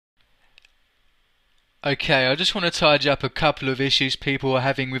Okay, I just want to tidy up a couple of issues people are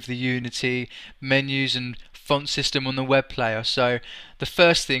having with the Unity menus and font system on the web player. So the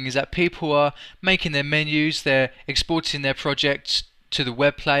first thing is that people are making their menus, they're exporting their projects to the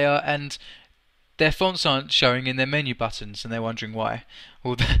web player, and their fonts aren't showing in their menu buttons, and they're wondering why.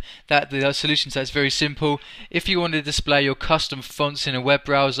 Well, the solution to that is very simple. If you want to display your custom fonts in a web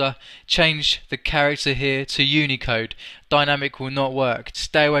browser, change the character here to Unicode. Dynamic will not work.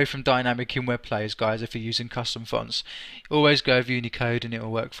 Stay away from dynamic in web players, guys, if you're using custom fonts. Always go with Unicode and it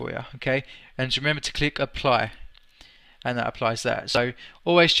will work for you, okay? And remember to click apply, and that applies that. So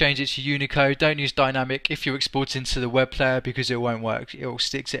always change it to Unicode. Don't use dynamic if you're exporting to the web player, because it won't work. It will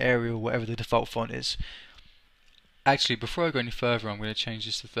stick to Arial, whatever the default font is. Actually, before I go any further, I'm going to change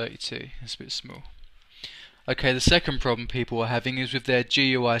this to 32. It's a bit small. Okay, the second problem people are having is with their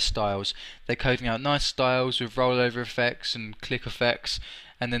GUI styles. They're coding out nice styles with rollover effects and click effects,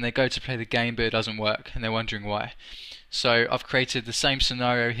 and then they go to play the game but it doesn't work, and they're wondering why. So I've created the same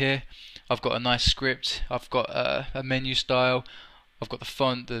scenario here. I've got a nice script, I've got a menu style, I've got the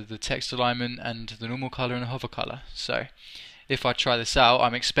font, the text alignment, and the normal color and a hover color. So if I try this out,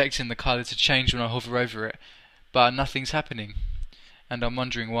 I'm expecting the color to change when I hover over it, but nothing's happening, and I'm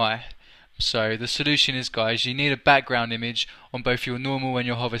wondering why. So the solution is, guys, you need a background image on both your normal and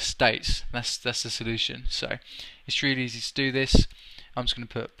your hover states. That's the solution. So it's really easy to do this. I'm just going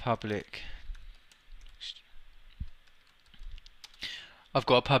to put public. I've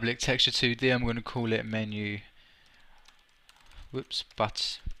got a public texture 2D. I'm going to call it menu. Whoops,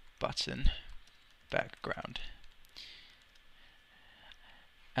 button background.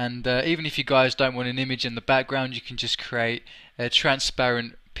 And even if you guys don't want an image in the background, you can just create a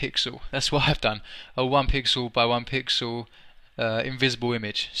transparent pixel. That's what I've done, a 1 pixel by 1 pixel invisible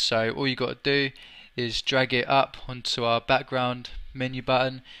image. So all you got to do is drag it up onto our background menu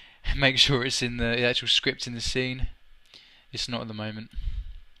button and make sure it's in the actual script in the scene. It's not at the moment.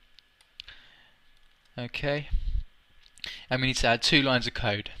 Okay, and we need to add 2 lines of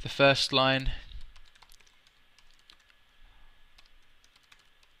code. The first line,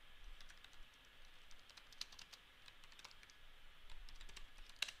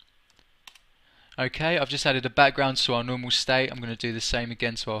 okay, I've just added a background to our normal state. I'm going to do the same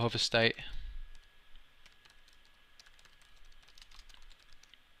again to our hover state.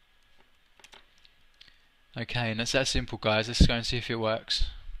 Okay, and that's that simple, guys. Let's go and see if it works.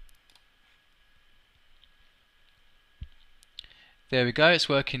 There we go, it's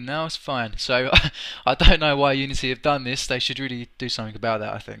working now, it's fine. So I don't know why Unity have done this. They should really do something about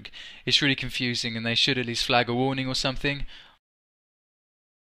that, I think. It's really confusing, and they should at least flag a warning or something.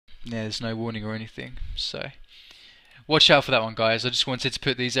 Yeah, there's no warning or anything, so watch out for that one, guys. I just wanted to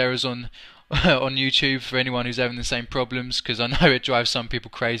put these errors on on YouTube for anyone who's having the same problems, because I know it drives some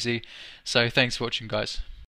people crazy. So thanks for watching, guys.